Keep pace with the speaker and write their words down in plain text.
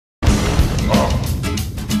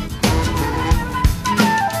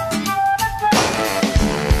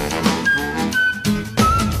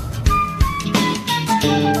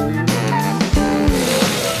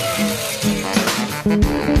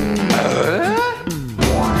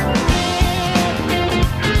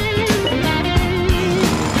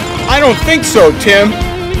don't think so, Tim.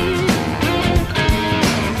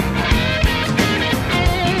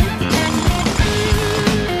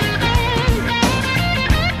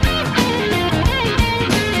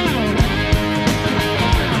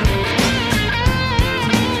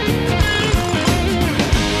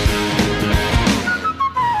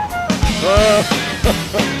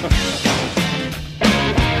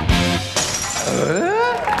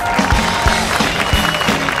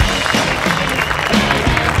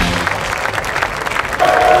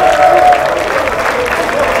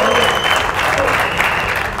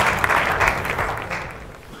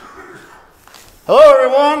 Hello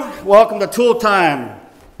everyone, welcome to Tool Time.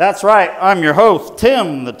 That's right, I'm your host,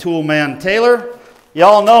 Tim, the Tool Man Taylor.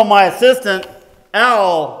 Y'all know my assistant,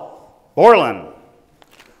 Al Borland.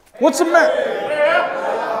 What's the matter?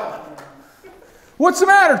 What's the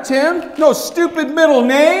matter, Tim? No stupid middle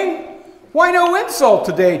name? Why no insult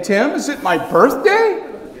today, Tim? Is it my birthday?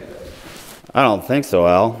 I don't think so,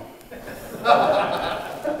 Al.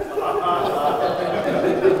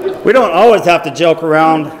 We don't always have to joke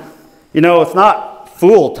around. You know, it's not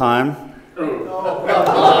fool time.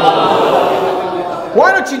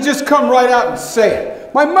 Why don't you just come right out and say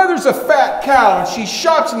it? My mother's a fat cow and she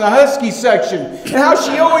shops in the husky section, and how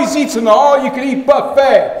she always eats in the all-you-can-eat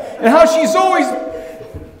buffet, and how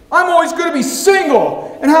I'm always going to be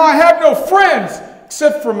single, and how I have no friends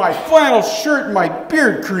except for my flannel shirt and my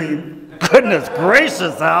beard cream. Goodness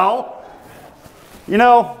gracious, Al. You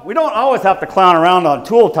know, we don't always have to clown around on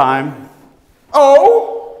Tool Time.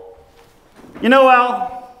 Oh? You know,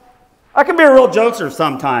 Al, I can be a real jokester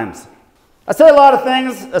sometimes. I say a lot of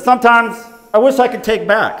things that sometimes I wish I could take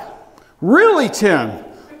back. Really, Tim?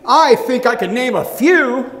 I think I could name a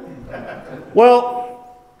few.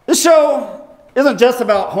 Well, this show isn't just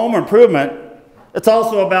about home improvement. It's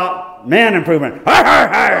also about man improvement.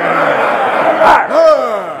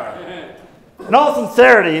 In all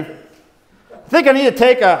sincerity, I think I need to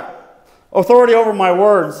take authority over my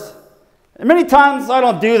words. And many times I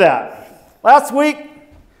don't do that. Last week,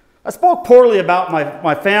 I spoke poorly about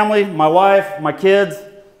my family, my wife, my kids,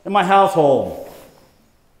 and my household.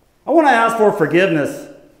 I want to ask for forgiveness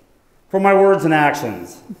for my words and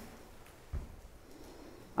actions.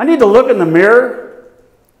 I need to look in the mirror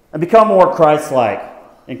and become more Christ-like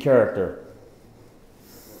in character.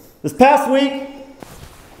 This past week,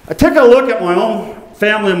 I took a look at my own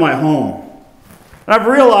family and my home. And I've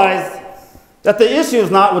realized that the issue is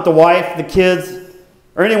not with the wife, the kids,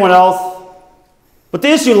 or anyone else, but the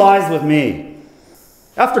issue lies with me.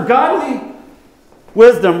 After godly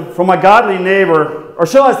wisdom from my godly neighbor, or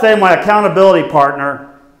shall I say my accountability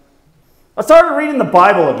partner, I started reading the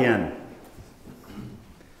Bible again.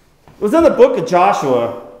 It was in the book of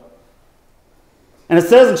Joshua, and it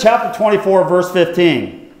says in chapter 24, verse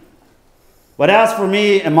 15, "But as for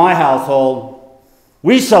me and my household,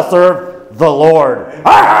 we shall serve the Lord."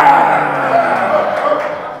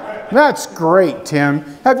 That's great, Tim.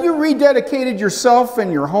 Have you rededicated yourself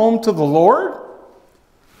and your home to the Lord?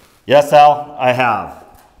 Yes, Al, I have.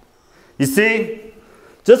 You see,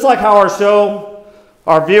 just like how our show,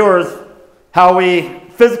 our viewers, how we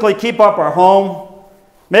physically keep up our home,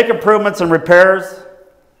 make improvements and repairs,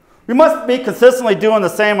 we must be consistently doing the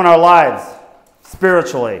same in our lives,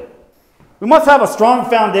 spiritually. We must have a strong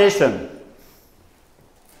foundation,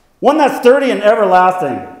 one that's sturdy and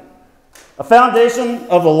everlasting, a foundation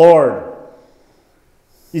of the Lord.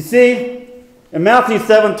 You see, in Matthew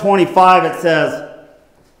 7:25 it says,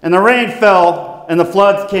 "And the rain fell, and the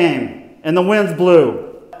floods came, and the winds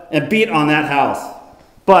blew, and beat on that house.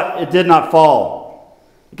 But it did not fall,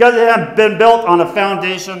 because it had been built on a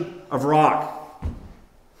foundation of rock."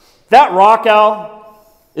 That rock, Al,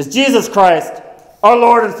 is Jesus Christ, our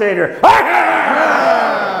Lord and Savior.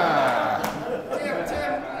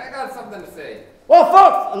 Well,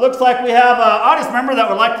 folks, it looks like we have an audience member that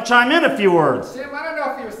would like to chime in a few words. Tim, I don't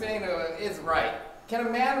know if you were saying it is right. Can a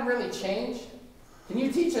man really change? Can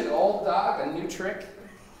you teach an old dog a new trick?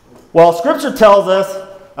 Well, Scripture tells us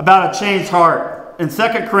about a changed heart in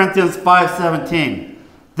 2 Corinthians 5:17.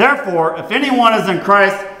 "Therefore, if anyone is in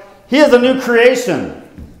Christ, he is a new creation.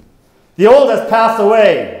 The old has passed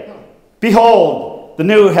away. Behold, the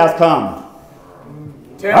new has come."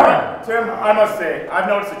 Tim, I must say, I've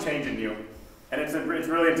noticed a change in you. And it's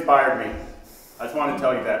really inspired me. I just wanted to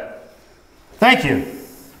tell you that. Thank you.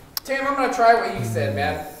 Tim, I'm going to try what you said,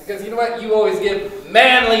 man. Because you know what? You always give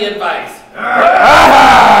manly advice.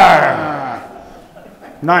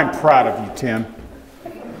 And I'm proud of you, Tim.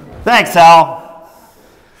 Thanks, Al.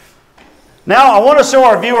 Now, I want to show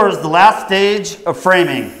our viewers the last stage of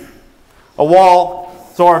framing a wall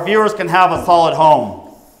so our viewers can have a solid home.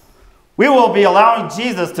 we will be allowing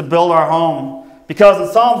Jesus to build our home. Because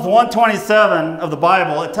in Psalms 127 of the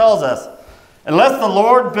Bible, it tells us, unless the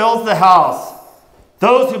Lord builds the house,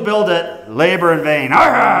 those who build it labor in vain.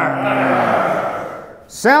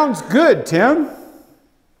 Sounds good, Tim.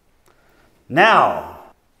 Now,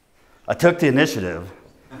 I took the initiative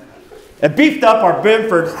and beefed up our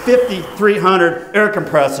Binford 5300 air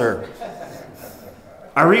compressor.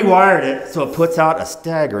 I rewired it so it puts out a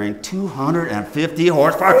staggering 250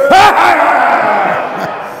 horsepower.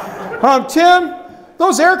 Tim,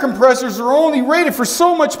 those air compressors are only rated for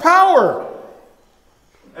so much power.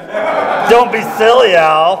 Don't be silly,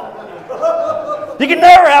 Al. You can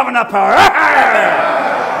never have enough power.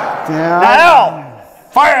 Now, Al,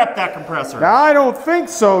 fire up that compressor. I don't think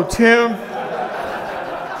so, Tim.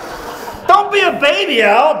 Don't be a baby,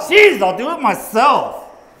 Al. Jeez, I'll do it myself.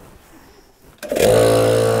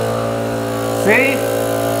 See?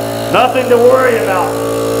 Nothing to worry about.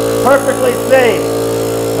 Perfectly safe.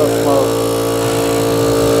 So close.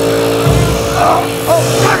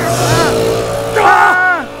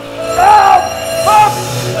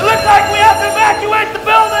 It looks like we have to evacuate the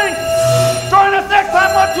building. Join us next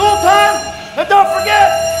time on Tool Time. And don't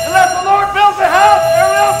forget, unless the Lord builds a house,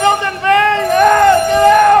 everyone else builds